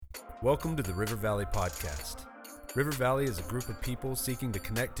Welcome to the River Valley Podcast. River Valley is a group of people seeking to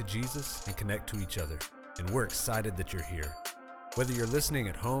connect to Jesus and connect to each other, and we're excited that you're here. Whether you're listening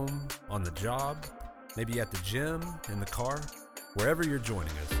at home, on the job, maybe at the gym, in the car, wherever you're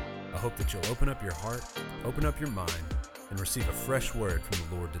joining us, I hope that you'll open up your heart, open up your mind, and receive a fresh word from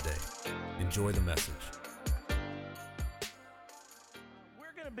the Lord today. Enjoy the message.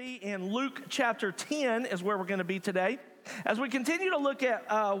 We're going to be in Luke chapter 10 is where we're going to be today. As we continue to look at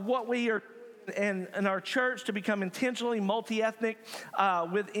what we are in our church to become intentionally multi-ethnic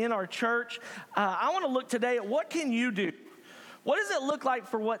within our church, I want to look today at what can you do? What does it look like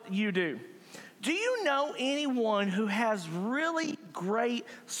for what you do? Do you know anyone who has really great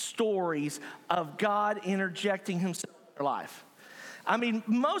stories of God interjecting himself in their life? I mean,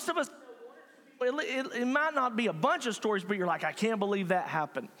 most of us, it might not be a bunch of stories, but you're like, I can't believe that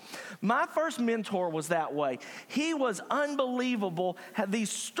happened. My first mentor was that way. He was unbelievable, had these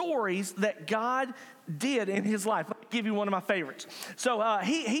stories that God did in his life. Let me give you one of my favorites. So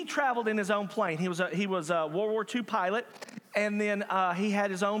he traveled in his own plane. He was a World War II pilot. And then he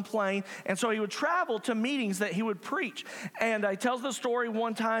had his own plane. And so he would travel to meetings that he would preach. And he tells the story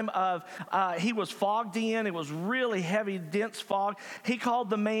one time of he was fogged in. It was really heavy, dense fog. He called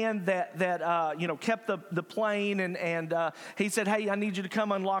the man that kept the plane. And he said, hey, I need you to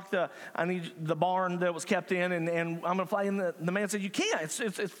come unlock the barn that was kept in. And I'm going to fly in. The man said, you can't.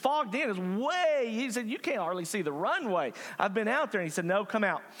 It's fogged in. It's way. He said, you can't hardly see the runway. I've been out there. And he said, no, come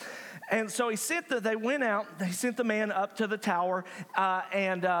out. And so they went out, they sent the man up to the tower,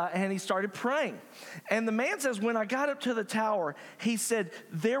 and he started praying. And the man says, when I got up to the tower, he said,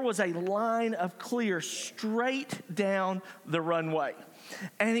 there was a line of clear straight down the runway.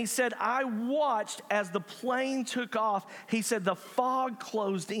 And he said, I watched as the plane took off. He said, the fog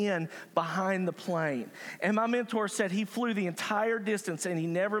closed in behind the plane. And my mentor said he flew the entire distance and he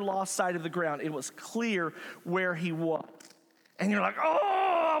never lost sight of the ground. It was clear where he was. And you're like, oh,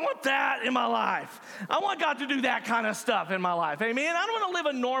 I want that in my life. I want God to do that kind of stuff in my life. Amen. I don't want to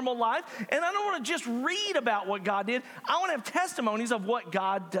live a normal life, and I don't want to just read about what God did. I want to have testimonies of what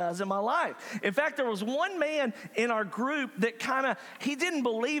God does in my life. In fact, there was one man in our group that he didn't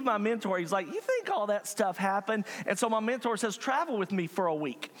believe my mentor. He's like, you think all that stuff happened? And so my mentor says, travel with me for a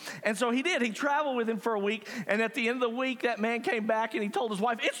week. And so he did. He traveled with him for a week. And at the end of the week, that man came back and he told his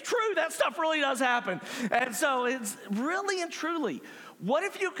wife, it's true. That stuff really does happen. And so it's really and truly, what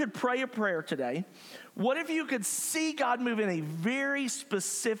if you could pray a prayer today? What if you could see God move in a very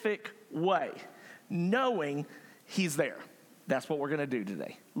specific way, knowing he's there? That's what we're going to do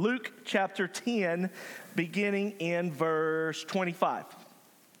today. Luke chapter 10, beginning in verse 25.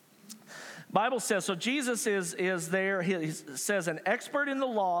 Bible says, so Jesus is there. He says, an expert in the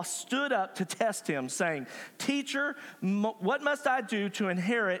law stood up to test him, saying, Teacher, what must I do to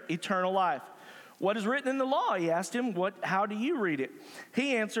inherit eternal life? What is written in the law? He asked him, how do you read it?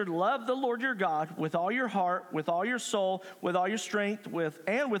 He answered, love the Lord your God with all your heart, with all your soul, with all your strength,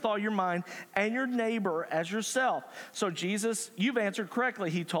 and with all your mind, and your neighbor as yourself. So Jesus, you've answered correctly,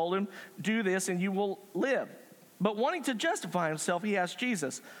 he told him, do this and you will live. But wanting to justify himself, he asked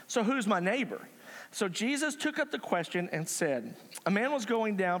Jesus, so who's my neighbor? So Jesus took up the question and said, a man was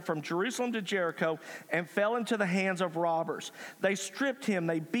going down from Jerusalem to Jericho and fell into the hands of robbers. They stripped him,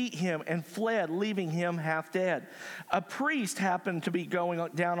 they beat him, and fled, leaving him half dead. A priest happened to be going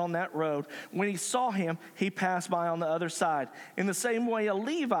down on that road. When he saw him, he passed by on the other side. In the same way, a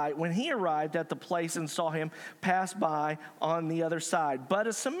Levite, when he arrived at the place and saw him, passed by on the other side. But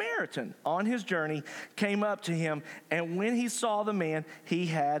a Samaritan on his journey came up to him, and when he saw the man, he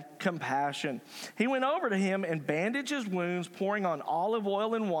had compassion. He went over to him and bandaged his wounds, pouring on olive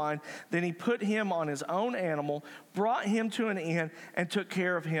oil and wine. Then he put him on his own animal, brought him to an inn, and took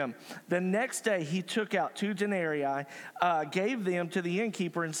care of him. The next day he took out 2 denarii, gave them to the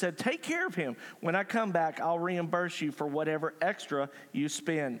innkeeper, and said, take care of him. When I come back, I'll reimburse you for whatever extra you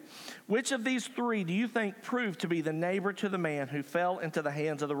spend. Which of these 3 do you think proved to be the neighbor to the man who fell into the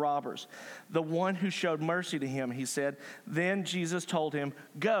hands of the robbers? The one who showed mercy to him, he said. Then Jesus told him,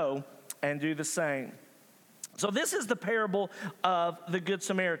 go and do the same. So this is the parable of the Good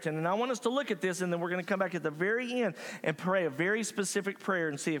Samaritan. And I want us to look at this, and then we're going to come back at the very end and pray a very specific prayer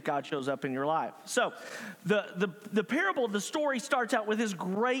and see if God shows up in your life. So the parable, the story starts out with this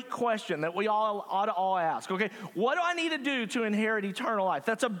great question that we all ought to all ask. Okay, what do I need to do to inherit eternal life?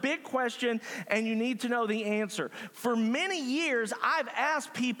 That's a big question, and you need to know the answer. For many years, I've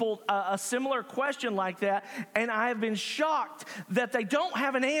asked people a similar question like that, and I have been shocked that they don't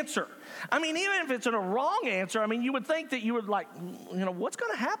have an answer. I mean, even if it's a wrong answer, answer. I mean, you would think that you would what's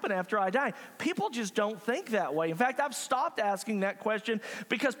going to happen after I die? People just don't think that way. In fact, I've stopped asking that question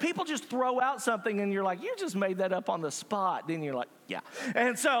because people just throw out something and you're like, you just made that up on the spot. Then you're like, yeah.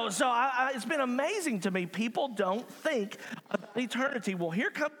 And so it's been amazing to me. People don't think about eternity. Well,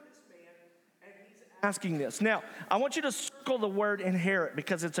 here comes asking this. Now, I want you to circle the word inherit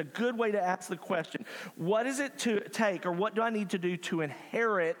because it's a good way to ask the question. What is it to take, or what do I need to do to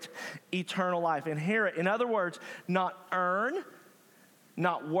inherit eternal life? Inherit, in other words, not earn,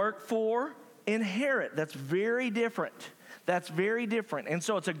 not work for, inherit. That's very different. That's very different. And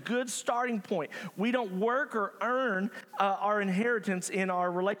so it's a good starting point. We don't work or earn our inheritance in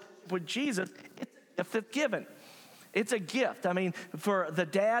our relationship with Jesus. It's a gift that's given. It's a gift. I mean, for the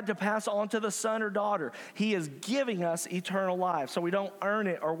dad to pass on to the son or daughter, he is giving us eternal life. So we don't earn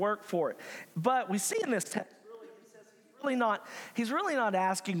it or work for it. But we see in this text, he's really not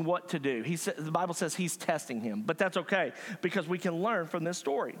asking what to do. The Bible says he's testing him, but that's okay because we can learn from this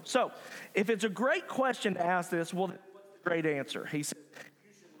story. So if it's a great question to ask this, well, what's the great answer? He says,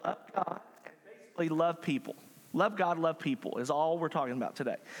 you should love God and basically love people. Love God, love people is all we're talking about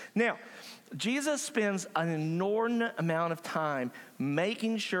today. Now, Jesus spends an inordinate amount of time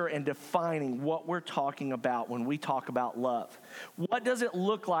making sure and defining what we're talking about when we talk about love. What does it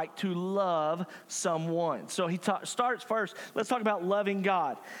look like to love someone? So he starts first, let's talk about loving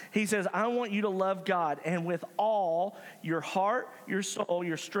God. He says, I want you to love God and with all your heart, your soul,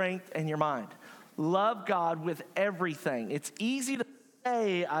 your strength, and your mind. Love God with everything. It's easy to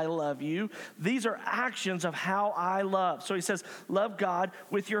say I love you. These are actions of how I love. So he says, love God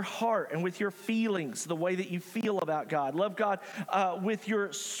with your heart and with your feelings, the way that you feel about God. Love God with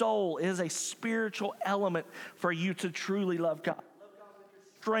your soul. It is a spiritual element for you to truly love God. Love God with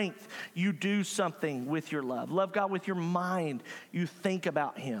your strength. You do something with your love. Love God with your mind. You think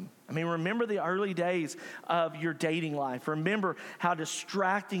about him. I mean, remember the early days of your dating life. Remember how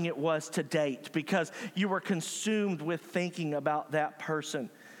distracting it was to date because you were consumed with thinking about that person.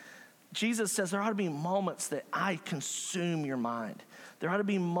 Jesus says there ought to be moments that I consume your mind. There ought to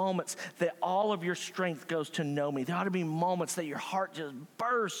be moments that all of your strength goes to know me. There ought to be moments that your heart just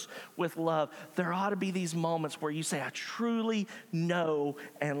bursts with love. There ought to be these moments where you say, I truly know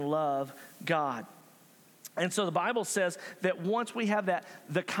and love God. And so the Bible says that once we have that,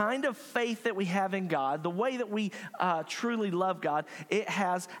 the kind of faith that we have in God, the way that we truly love God, it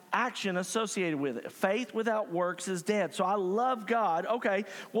has action associated with it. Faith without works is dead. So I love God. Okay,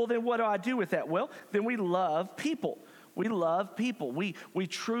 well then what do I do with that? Well, then we love people. We love people. We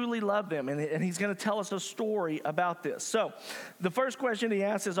truly love them. And he's going to tell us a story about this. So the first question he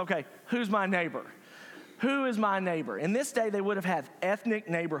asks is, okay, who's my neighbor? Who is my neighbor? In this day, they would have had ethnic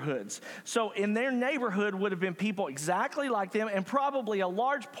neighborhoods. So in their neighborhood would have been people exactly like them, and probably a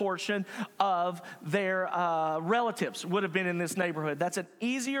large portion of their relatives would have been in this neighborhood. That's an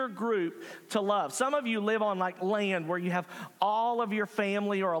easier group to love. Some of you live on like land where you have all of your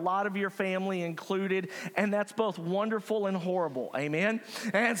family or a lot of your family included, and that's both wonderful and horrible. Amen?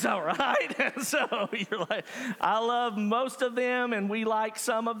 And so, right? And so you're like, I love most of them, and we like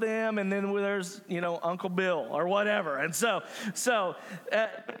some of them, and then there's, Uncle Bill or whatever. And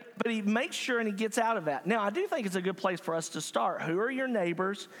but he makes sure and he gets out of that. Now, I do think it's a good place for us to start. Who are your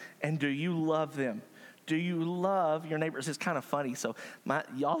neighbors and do you love them? Do you love your neighbors? It's kind of funny. So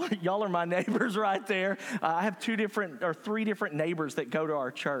y'all are my neighbors right there. I have 3 different neighbors that go to our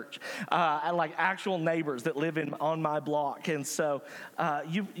church, like actual neighbors that live on my block. And so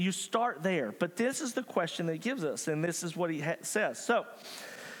you start there. But this is the question that he gives us, and this is what he says. So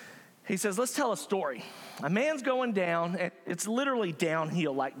he says, let's tell a story. A man's going down, and it's literally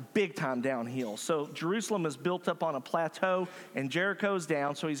downhill, like big time downhill. So Jerusalem is built up on a plateau, and Jericho's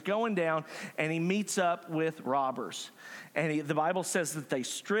down. So he's going down, and he meets up with robbers. And the Bible says that they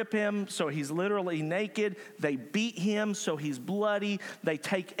strip him, so he's literally naked. They beat him, so he's bloody. They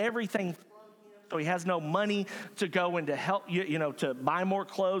take everything. So he has no money to go and to help to buy more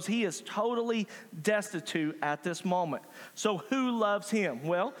clothes. He is totally destitute at this moment. So who loves him?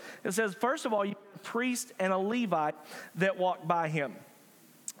 Well, it says, first of all, you have a priest and a Levite that walk by him.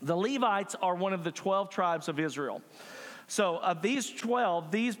 The Levites are one of the 12 tribes of Israel. So of these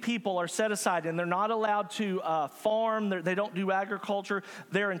 12, these people are set aside, and they're not allowed to farm. They don't do agriculture.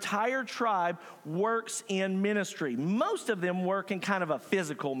 Their entire tribe works in ministry. Most of them work in kind of a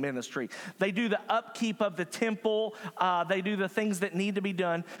physical ministry. They do the upkeep of the temple. They do the things that need to be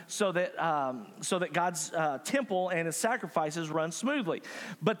done so that God's temple and his sacrifices run smoothly.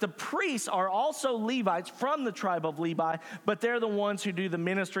 But the priests are also Levites from the tribe of Levi, but they're the ones who do the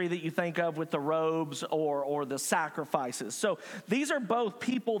ministry that you think of with the robes or the sacrifices. sacrifices. So these are both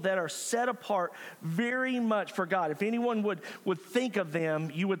people that are set apart very much for God. If anyone would think of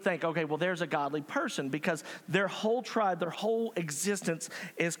them, you would think, okay, well, there's a godly person, because their whole tribe, their whole existence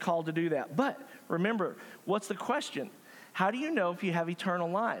is called to do that. But remember, what's the question? How do you know if you have eternal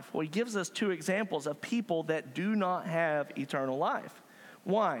life? Well, he gives us two examples of people that do not have eternal life.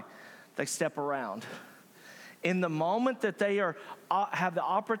 Why? They step around. In the moment that they have the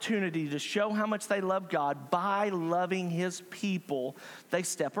opportunity to show how much they love God by loving his people, they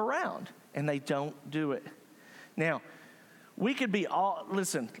step around and they don't do it. Now, we could be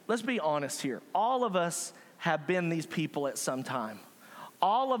listen, let's be honest here. All of us have been these people at some time.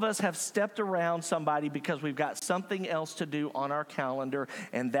 All of us have stepped around somebody because we've got something else to do on our calendar,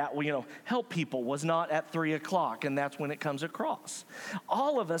 and that, help people was not at 3 o'clock, and that's when it comes across.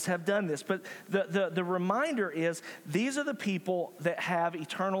 All of us have done this, but the reminder is these are the people that have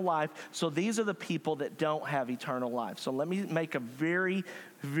eternal life, so these are the people that don't have eternal life. So let me make a very,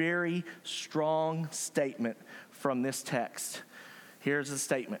 very strong statement from this text. Here's the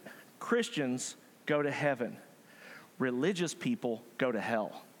statement. Christians go to heaven. Religious people go to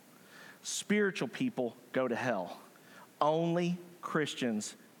hell. Spiritual people go to hell. Only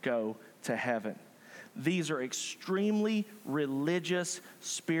Christians go to heaven. These are extremely religious,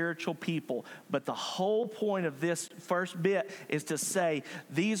 spiritual people. But the whole point of this first bit is to say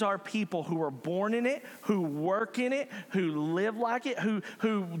these are people who are born in it, who work in it, who live like it, who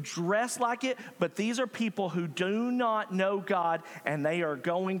dress like it. But these are people who do not know God, and they are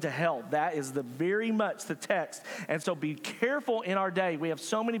going to hell. That is very much the text. And so be careful in our day. We have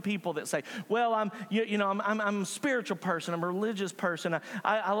so many people that say, well, I'm a spiritual person. I'm a religious person.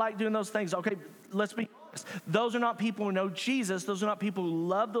 I like doing those things. Okay, let's be honest. Those are not people who know Jesus. Those are not people who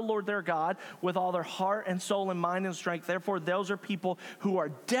love the Lord their God with all their heart and soul and mind and strength. Therefore, those are people who are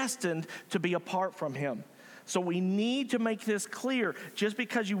destined to be apart from him. So we need to make this clear. Just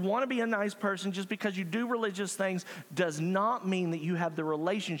because you want to be a nice person, just because you do religious things, does not mean that you have the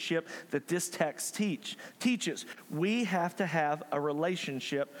relationship that this text teaches. We have to have a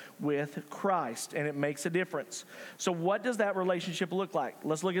relationship with Christ, and it makes a difference. So what does that relationship look like?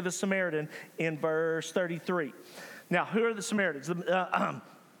 Let's look at the Samaritan in verse 33. Now, who are the Samaritans?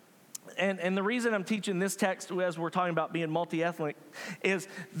 And the reason I'm teaching this text as we're talking about being multi-ethnic is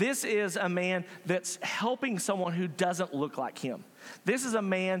this is a man that's helping someone who doesn't look like him. This is a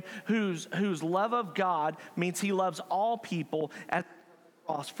man whose love of God means he loves all people as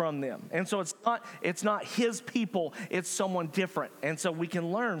from them. And so it's not his people, it's someone different. And so we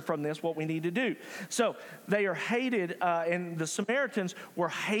can learn from this what we need to do. So they are hated, and the Samaritans were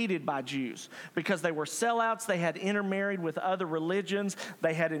hated by Jews because they were sellouts. They had intermarried with other religions.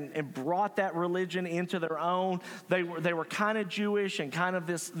 They had brought that religion into their own. They were kind of Jewish and kind of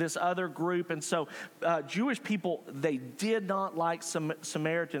this other group. And so Jewish people, they did not like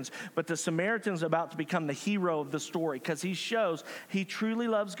Samaritans, but the Samaritan's about to become the hero of the story because he shows he truly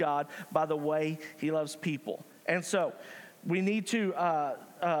loves God by the way he loves people. And so we need to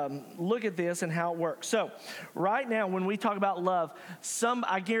look at this and how it works. So right now, when we talk about love,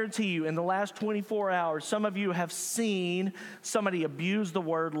 I guarantee you in the last 24 hours, some of you have seen somebody abuse the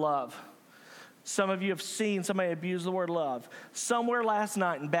word love. Some of you have seen somebody abuse the word love. Somewhere last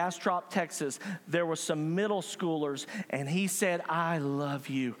night in Bastrop, Texas, there were some middle schoolers, and he said, I love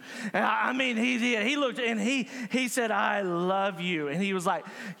you. I mean, he did. He looked, and he said, I love you. And he was like,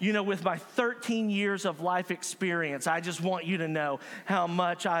 with my 13 years of life experience, I just want you to know how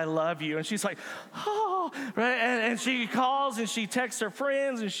much I love you. And she's like, oh, right? And she calls, and she texts her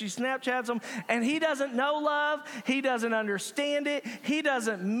friends, and she Snapchats them, and he doesn't know love. He doesn't understand it. He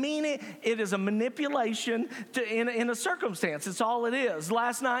doesn't mean it. It is a manipulation in a circumstance. It's all it is.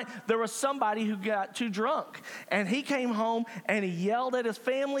 Last night, there was somebody who got too drunk, and he came home, and he yelled at his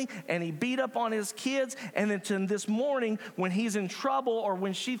family, and he beat up on his kids, and then this morning, when he's in trouble, or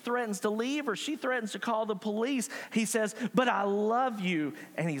when she threatens to leave, or she threatens to call the police, he says, but I love you,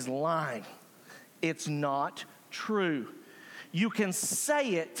 and he's lying. It's not true. You can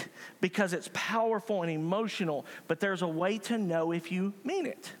say it because it's powerful and emotional, but there's a way to know if you mean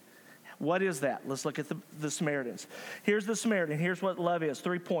it. What is that? Let's look at the Samaritans. Here's the Samaritan. Here's what love is.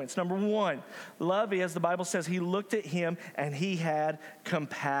 3 points. Number one, love is, the Bible says, he looked at him and he had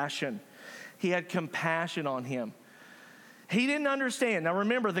compassion. He had compassion on him. He didn't understand. Now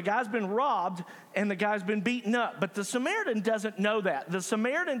remember, the guy's been robbed and the guy's been beaten up, but the Samaritan doesn't know that. The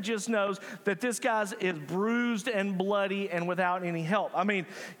Samaritan just knows that this guy is bruised and bloody and without any help. I mean,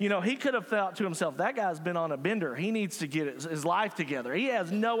 he could have thought to himself, that guy's been on a bender. He needs to get his life together. He has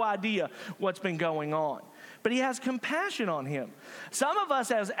no idea what's been going on. but he has compassion on him. Some of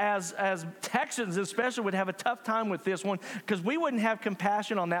us as Texans especially would have a tough time with this one because we wouldn't have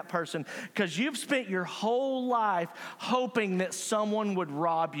compassion on that person because you've spent your whole life hoping that someone would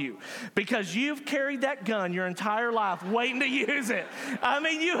rob you because you've carried that gun your entire life waiting to use it. I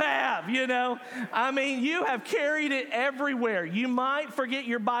mean, you have, you know. I mean, you have carried it everywhere. You might forget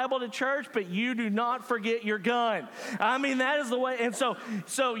your Bible to church, but you do not forget your gun. I mean, that is the way. And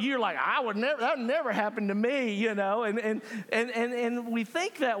so you're like, that would never happen to me, you know, and we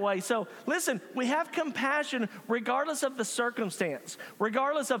think that way. So listen, we have compassion regardless of the circumstance,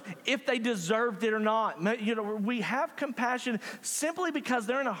 regardless of if they deserved it or not. You know, we have compassion simply because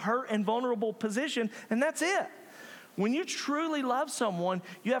they're in a hurt and vulnerable position, and that's it. When you truly love someone,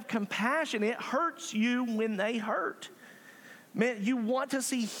 you have compassion. It hurts you when they hurt. Man, you want to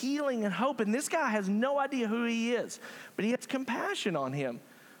see healing and hope, and this guy has no idea who he is, but he has compassion on him.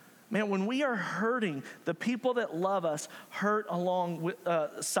 Man, when we are hurting, the people that love us hurt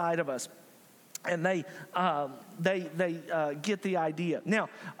alongside of us. And they get the idea. Now,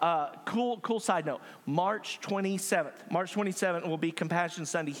 cool side note. March 27th will be Compassion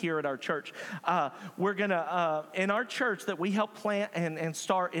Sunday here at our church. We're gonna in our church that we help plant and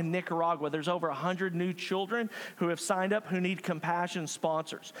start in Nicaragua. There's over 100 new children who have signed up who need compassion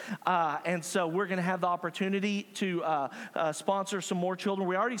sponsors, and so we're gonna have the opportunity to sponsor some more children.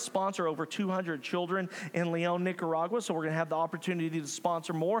 We already sponsor over 200 children in Leon, Nicaragua, so we're gonna have the opportunity to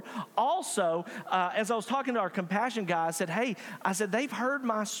sponsor more. Also, as I was talking to our compassion guy, I said, they've heard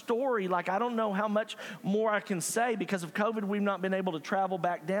my story. Like, I don't know how much more I can say because of COVID. We've not been able to travel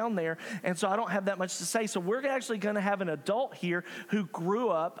back down there. And so I don't have that much to say. So we're actually going to have an adult here who grew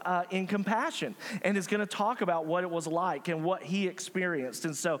up in compassion and is going to talk about what it was like and what he experienced.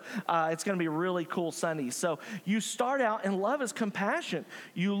 And so it's going to be a really cool Sunday. So you start out, and love is compassion.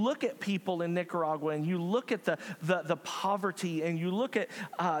 You look at people in Nicaragua and you look at the poverty and you look at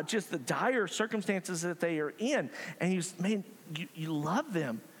just the dire circumstances that they are in, and you love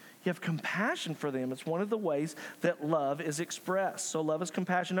them. You have compassion for them. It's one of the ways that love is expressed. So love is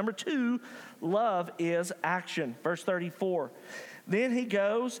compassion. Number 2, love is action. Verse 34. Then he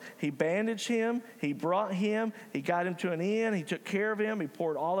goes, he bandaged him, he brought him, he got him to an inn, he took care of him, he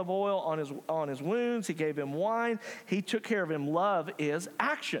poured olive oil on his wounds, he gave him wine, he took care of him. Love is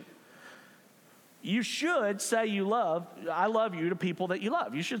action. You should say I love you to people that you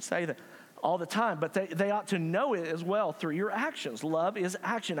love. You should say that all the time, but they ought to know it as well through your actions. Love is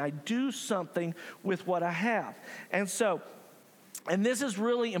action. I do something with what I have. And this is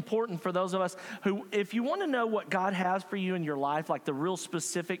really important for those of us who, if you want to know what God has for you in your life, like the real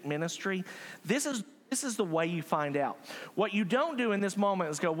specific ministry, this is the way you find out. What you don't do in this moment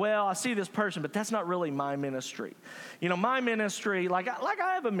is go, well, I see this person, but that's not really my ministry. You know, my ministry, like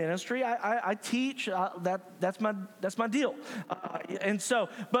I have a ministry. I teach. That's my deal. And so,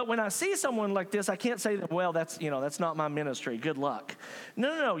 but when I see someone like this, I can't say that, well, that's not my ministry. Good luck.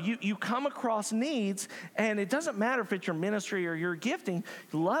 No. You come across needs, and it doesn't matter if it's your ministry or your gifting.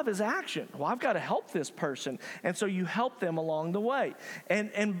 Love is action. Well, I've got to help this person, and so you help them along the way.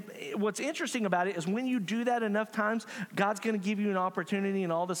 And what's interesting about it is when you do that enough times, God's going to give you an opportunity,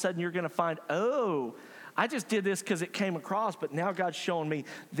 and all of a sudden you're going to find, oh, I just did this because it came across, but now God's showing me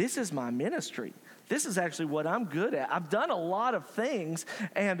this is my ministry. This is actually what I'm good at. I've done a lot of things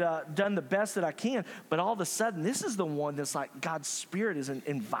and done the best that I can, but all of a sudden, this is the one that's like God's Spirit is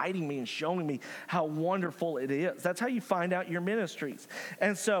inviting me and showing me how wonderful it is. That's how you find out your ministries.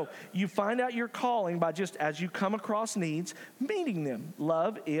 And so you find out your calling by just, as you come across needs, meeting them.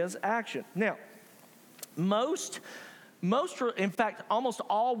 Love is action. Now, in fact, almost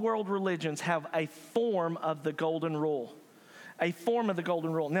all world religions have a form of the golden rule. A form of the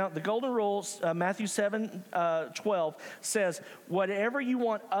golden rule. Now, the golden rule, Matthew 7:12 says, whatever you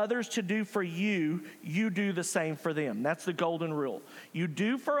want others to do for you, you do the same for them. That's the golden rule. You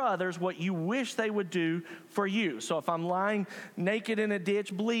do for others what you wish they would do for you. So if I'm lying naked in a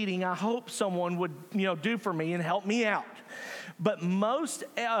ditch bleeding, I hope someone would, do for me and help me out. But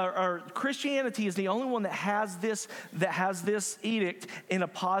Christianity is the only one that has this edict in a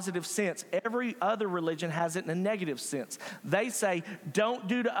positive sense. Every other religion has it in a negative sense. They say, don't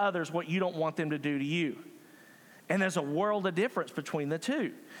do to others what you don't want them to do to you. And there's a world of difference between the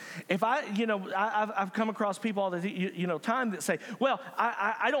two. If I've come across people all the time that say, well,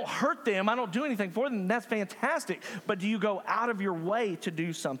 I don't hurt them, I don't do anything for them. That's fantastic. But do you go out of your way to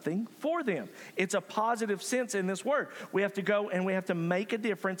do something for them? It's a positive sense in this word. We have to go and we have to make a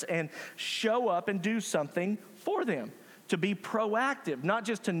difference and show up and do something for them. To be proactive, not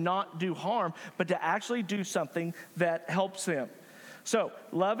just to not do harm, but to actually do something that helps them. So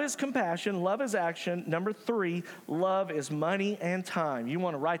love is compassion, love is action. Number 3, love is money and time. You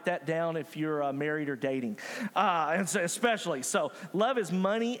want to write that down if you're married or dating, and so especially. So love is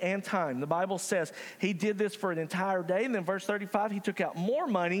money and time. The Bible says he did this for an entire day, and then verse 35, he took out more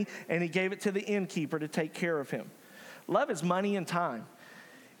money and he gave it to the innkeeper to take care of him. Love is money and time.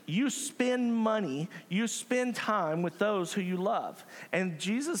 You spend money, you spend time with those who you love. And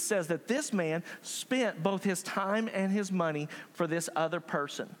Jesus says that this man spent both his time and his money for this other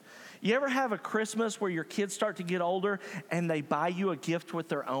person. You ever have a Christmas where your kids start to get older and they buy you a gift with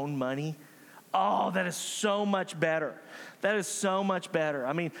their own money? Oh, that is so much better. That is so much better.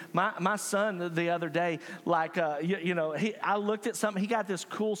 I mean, my son the other day, like, I looked at something. He got this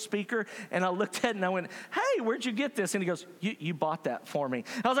cool speaker, and I looked at it, and I went, hey, where'd you get this? And he goes, you bought that for me.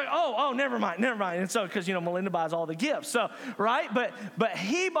 I was like, oh, never mind. And so, because, Melinda buys all the gifts. So, right? But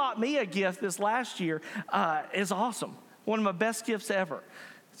he bought me a gift this last year. It's awesome. One of my best gifts ever.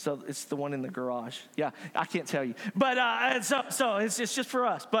 So it's the one in the garage. Yeah, I can't tell you. But so it's just for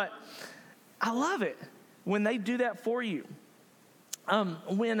us. But I love it when they do that for you.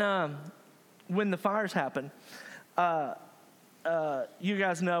 When the fires happen, you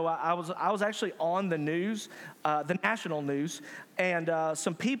guys know I was actually on the news, the national news, and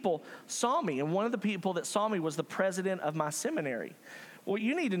some people saw me. And one of the people that saw me was the president of my seminary. Well,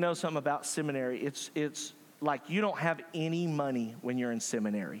 you need to know something about seminary. It's like you don't have any money when you're in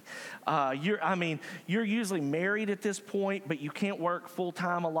seminary. You're usually married at this point, but you can't work full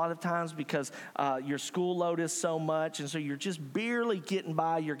time a lot of times because your school load is so much, and so you're just barely getting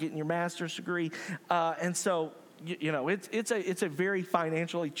by. You're getting your master's degree, and so it's a very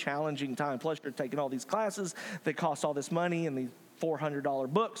financially challenging time. Plus, you're taking all these classes that cost all this money and these $400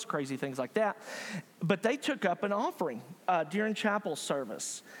 books, crazy things like that. But they took up an offering during chapel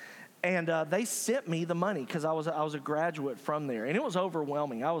service. And they sent me the money because I was a graduate from there, and it was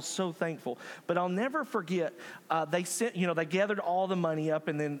overwhelming. I was so thankful. But I'll never forget. They gathered all the money up,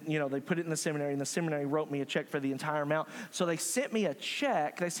 and then they put it in the seminary, and the seminary wrote me a check for the entire amount. So they sent me a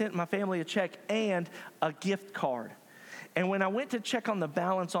check. They sent my family a check and a gift card. And when I went to check on the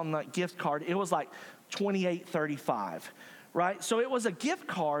balance on that gift card, it was like $28.35. Right? So it was a gift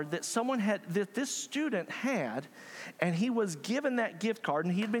card that this student had, and he was given that gift card,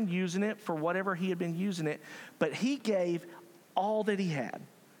 and he had been using it for whatever he had been using it, but he gave all that he had.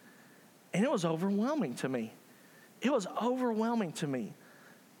 And it was overwhelming to me. It was overwhelming to me.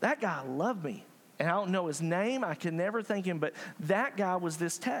 That guy loved me. And I don't know his name. I can never thank him, but that guy was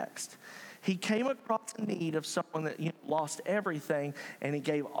this text. He came across the need of someone that lost everything, and he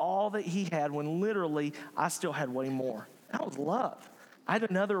gave all that he had when literally I still had way more. That was love. I had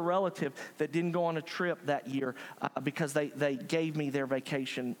another relative that didn't go on a trip that year because they gave me their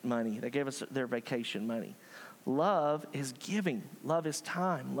vacation money. They gave us their vacation money. Love is giving. Love is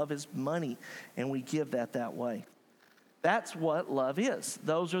time. Love is money. And we give that way. That's what love is.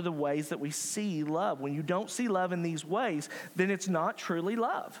 Those are the ways that we see love. When you don't see love in these ways, then it's not truly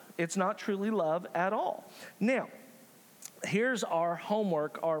love. It's not truly love at all. Now, here's our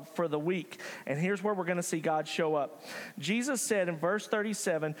homework for the week, and here's where we're going to see God show up. Jesus said in verse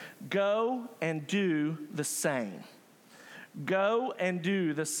 37, go and do the same. Go and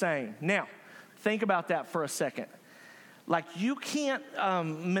do the same. Now, think about that for a second. Like, you can't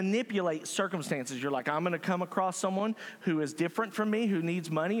manipulate circumstances. You're like, I'm going to come across someone who is different from me, who needs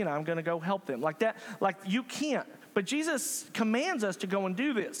money, and I'm going to go help them. Like that, like you can't. But Jesus commands us to go and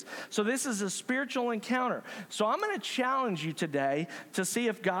do this. So this is a spiritual encounter. So I'm going to challenge you today to see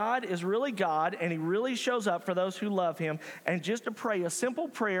if God is really God and he really shows up for those who love him, and just to pray a simple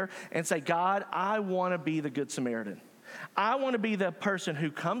prayer and say, God, I want to be the Good Samaritan. I want to be the person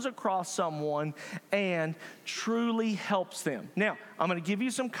who comes across someone and truly helps them. Now, I'm going to give you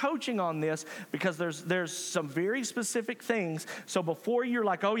some coaching on this because there's some very specific things. So before you're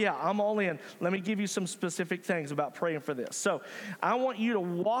like, oh yeah, I'm all in, let me give you some specific things about praying for this. So I want you to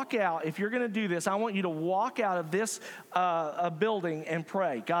walk out, if you're going to do this, I want you to walk out of this building and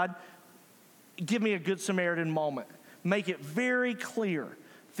pray. God, give me a Good Samaritan moment. Make it very clear.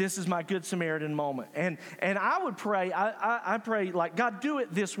 This is my Good Samaritan moment. And I would pray, I pray like, God, do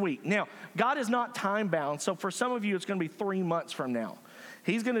it this week. Now, God is not time bound. So for some of you, it's going to be 3 months from now.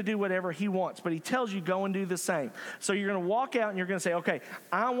 He's going to do whatever he wants, but he tells you go and do the same. So you're going to walk out and you're going to say, okay,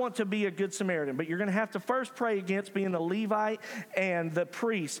 I want to be a Good Samaritan, but you're going to have to first pray against being the Levite and the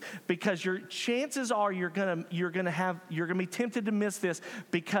priest, because your chances are you're going to be tempted to miss this,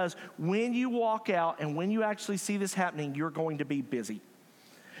 because when you walk out and when you actually see this happening, you're going to be busy.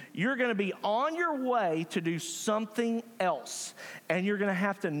 You're going to be on your way to do something else, and you're going to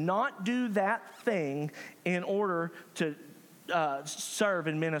have to not do that thing in order to serve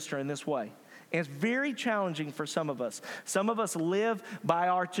and minister in this way. And it's very challenging for some of us. Some of us live by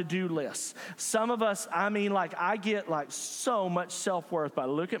our to-do lists. Some of us, I get so much self-worth by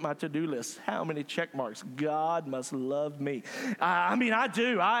look at my to-do list. How many check marks? God must love me. I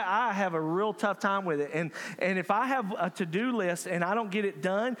do. I have a real tough time with it. And if I have a to-do list and I don't get it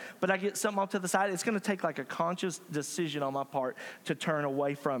done, but I get something off to the side, it's going to take like a conscious decision on my part to turn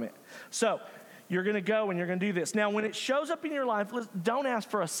away from it. So you're going to go and you're going to do this. Now, when it shows up in your life, don't ask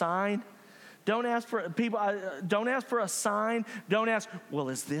for a sign. Don't ask for don't ask for a sign. Don't ask, well,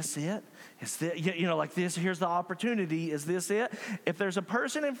 is this it? Is this, like this, here's the opportunity. Is this it? If there's a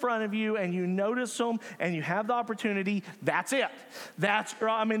person in front of you and you notice them and you have the opportunity, that's it.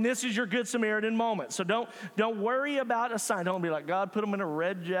 This is your Good Samaritan moment. So don't worry about a sign. Don't be like, God, put them in a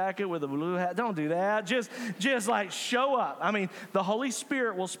red jacket with a blue hat. Don't do that. Just like show up. The Holy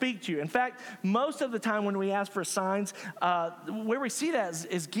Spirit will speak to you. In fact, most of the time when we ask for signs, where we see that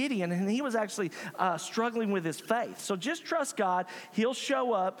is Gideon, and he was actually struggling with his faith. So just trust God. He'll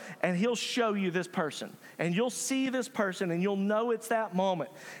show up and he'll show you this person, and you'll see this person, and you'll know it's that moment,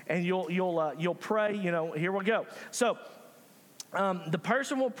 and you'll pray. Here we go. So the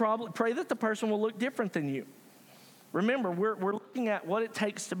person will probably pray that the person will look different than you. Remember, we're looking at what it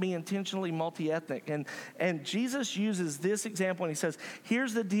takes to be intentionally multi-ethnic, and Jesus uses this example, and he says,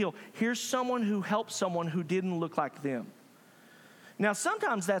 "Here's the deal. Here's someone who helped someone who didn't look like them." Now,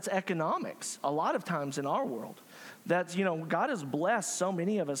 sometimes that's economics. A lot of times in our world, that's, God has blessed so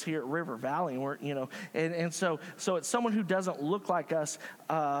many of us here at River Valley, and we're, and so it's someone who doesn't look like us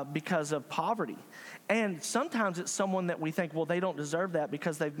because of poverty. And sometimes it's someone that we think, well, they don't deserve that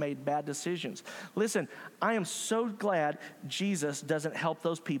because they've made bad decisions. Listen, I am so glad Jesus doesn't help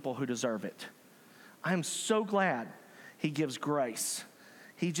those people who deserve it. I am so glad he gives grace.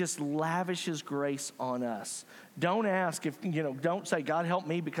 He just lavishes grace on us. Don't ask don't say, God, help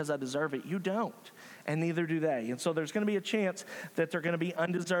me because I deserve it. You don't, and neither do they. And so there's going to be a chance that they're going to be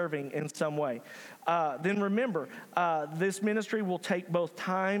undeserving in some way. Then remember, this ministry will take both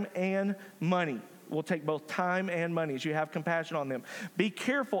time and money. Will take both time and money as you have compassion on them. Be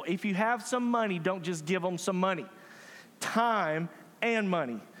careful. If you have some money, don't just give them some money. Time and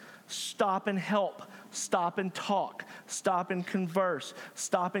money. Stop and help. Stop and talk. Stop and converse.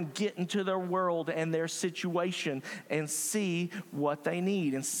 Stop and get into their world and their situation and see what they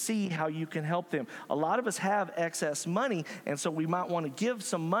need and see how you can help them. A lot of us have excess money, and so we might want to give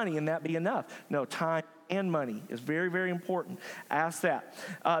some money and that be enough. No, time and money is very, very important. Ask that.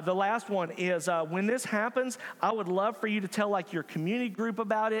 The last one is when this happens, I would love for you to tell your community group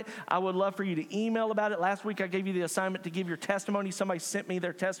about it. I would love for you to email about it. Last week I gave you the assignment to give your testimony. Somebody sent me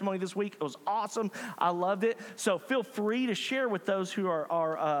their testimony this week. It was awesome. I loved it. So feel free to share with those who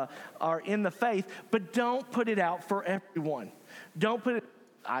are in the faith, but don't put it out for everyone. Don't put it,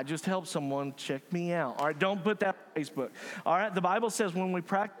 I just helped someone, check me out. All right, don't put that on Facebook. All right, the Bible says when we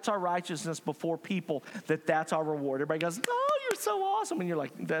practice our righteousness before people, that's our reward. Everybody goes, oh, you're so awesome. And you're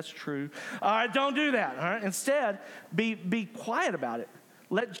like, that's true. All right, don't do that. All right, instead, be quiet about it.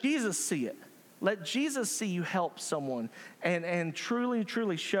 Let Jesus see it. Let Jesus see you help someone and truly,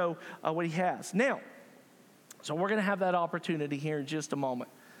 truly show what he has. Now, so we're going to have that opportunity here in just a moment.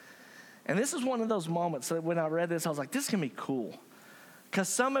 And this is one of those moments that when I read this, I was like, this can be cool. Because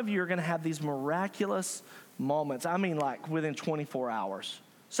some of you are going to have these miraculous moments. Within 24 hours.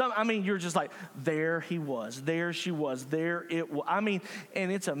 You're just like, there he was, there she was, there it was.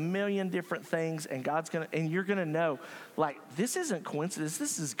 And it's a million different things, and you're going to know, this isn't coincidence,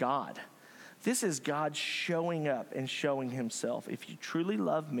 this is God. This is God showing up and showing himself. If you truly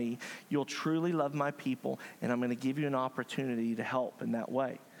love me, you'll truly love my people, and I'm going to give you an opportunity to help in that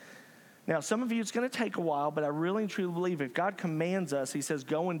way. Now, some of you, it's going to take a while, but I really and truly believe if God commands us, he says,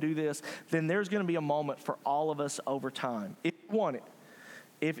 go and do this, then there's going to be a moment for all of us over time, if you want it.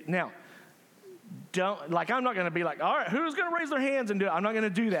 I'm not going to be like, all right, who's going to raise their hands and do it? I'm not going to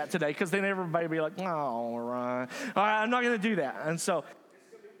do that today, because then everybody will be like, oh, all right. All right, I'm not going to do that. And so,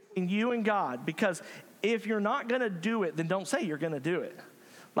 in you and God, because if you're not going to do it, then don't say you're going to do it.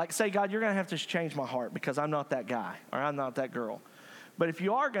 Say, God, you're going to have to change my heart, because I'm not that guy, or I'm not that girl. But if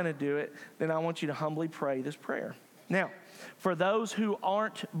you are going to do it, then I want you to humbly pray this prayer. Now, for those who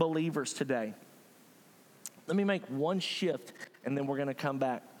aren't believers today, let me make one shift, and then we're going to come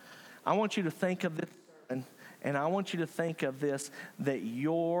back. I want you to think of this sermon, and I want you to think of this, that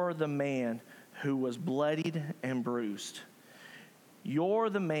you're the man who was bloodied and bruised. You're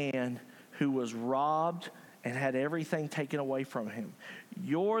the man who was robbed and had everything taken away from him.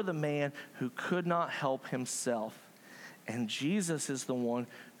 You're the man who could not help himself. And Jesus is the one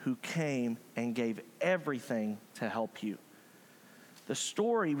who came and gave everything to help you. The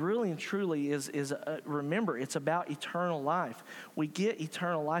story really and truly is remember, it's about eternal life. We get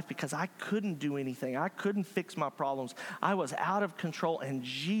eternal life because I couldn't do anything. I couldn't fix my problems. I was out of control, and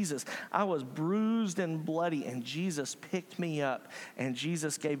Jesus, I was bruised and bloody, and Jesus picked me up, and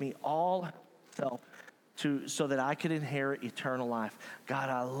Jesus gave me all himself so that I could inherit eternal life. God,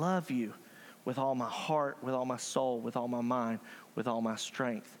 I love you with all my heart, with all my soul, with all my mind, with all my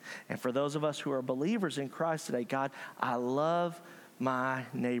strength. And for those of us who are believers in Christ today, God, I love my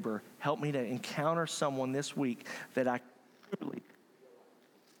neighbor. Help me to encounter someone this week that I truly.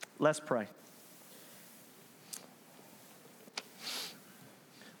 Let's pray.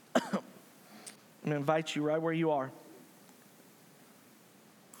 I'm going to invite you right where you are.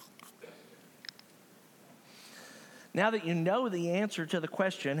 Now that you know the answer to the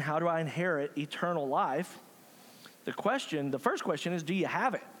question, how do I inherit eternal life? The first question is, do you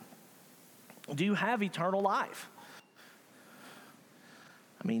have it? Do you have eternal life?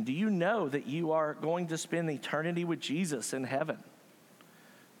 I mean, do you know that you are going to spend eternity with Jesus in heaven?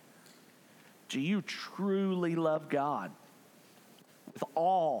 Do you truly love God with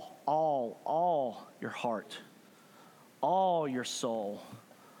all your heart, all your soul,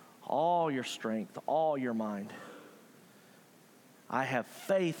 all your strength, all your mind? I have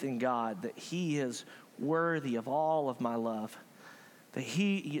faith in God that he is worthy of all of my love.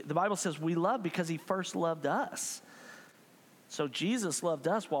 The Bible says we love because he first loved us. So Jesus loved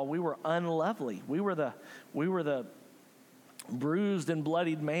us while we were unlovely. We were the bruised and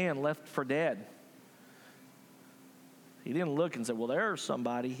bloodied man left for dead. He didn't look and say, well, there's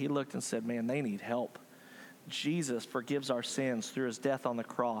somebody. He looked and said, man, they need help. Jesus forgives our sins through his death on the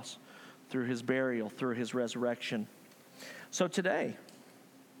cross, through his burial, through his resurrection. So today,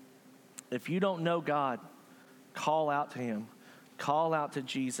 if you don't know God, call out to him. Call out to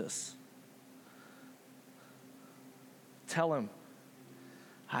Jesus. Tell him,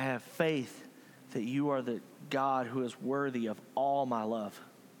 I have faith that you are the God who is worthy of all my love.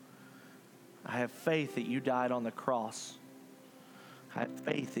 I have faith that you died on the cross. I have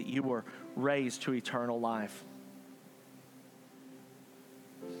faith that you were raised to eternal life.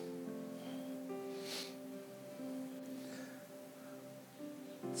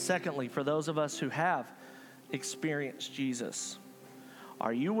 Secondly, for those of us who have experienced Jesus,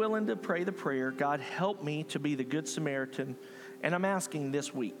 are you willing to pray the prayer, God, help me to be the Good Samaritan? And I'm asking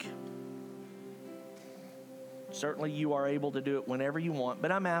this week. Certainly you are able to do it whenever you want,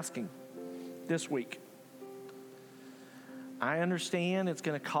 but I'm asking this week. I understand it's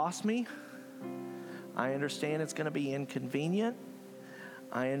going to cost me. I understand it's going to be inconvenient.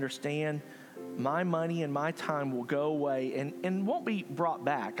 I understand my money and my time will go away and won't be brought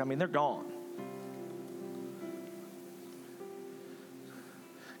back. I mean, they're gone.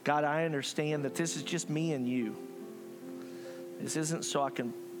 God, I understand that this is just me and you. This isn't so I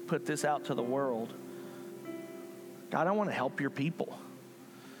can put this out to the world. God, I want to help your people.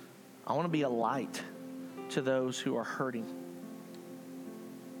 I want to be a light to those who are hurting.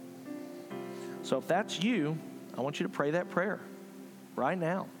 So if that's you, I want you to pray that prayer right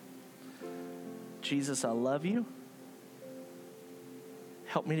now. Jesus, I love you.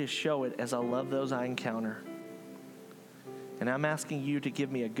 Help me to show it as I love those I encounter. And I'm asking you to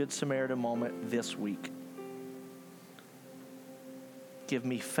give me a Good Samaritan moment this week. Give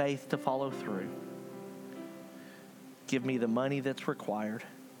me faith to follow through. Give me the money that's required.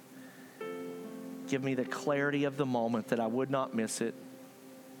 Give me the clarity of the moment that I would not miss it.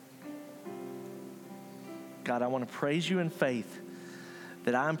 God, I want to praise you in faith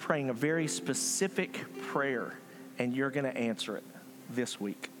that I'm praying a very specific prayer and you're going to answer it this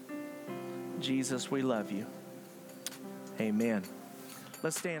week. Jesus, we love you. Amen.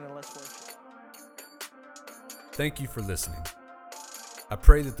 Let's stand and let's worship. Thank you for listening. I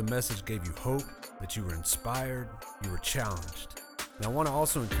pray that the message gave you hope, that you were inspired, you were challenged. And I want to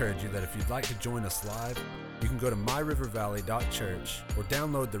also encourage you that if you'd like to join us live, you can go to myrivervalley.church or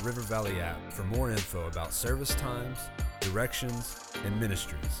download the River Valley app for more info about service times, directions, and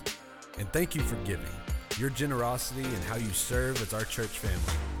ministries. And thank you for giving. Your generosity and how you serve as our church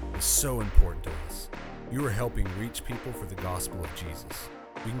family is so important to us. You are helping reach people for the gospel of Jesus.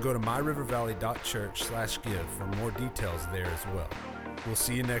 You can go to myrivervalley.church/give for more details there as well. We'll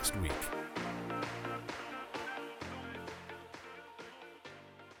see you next week.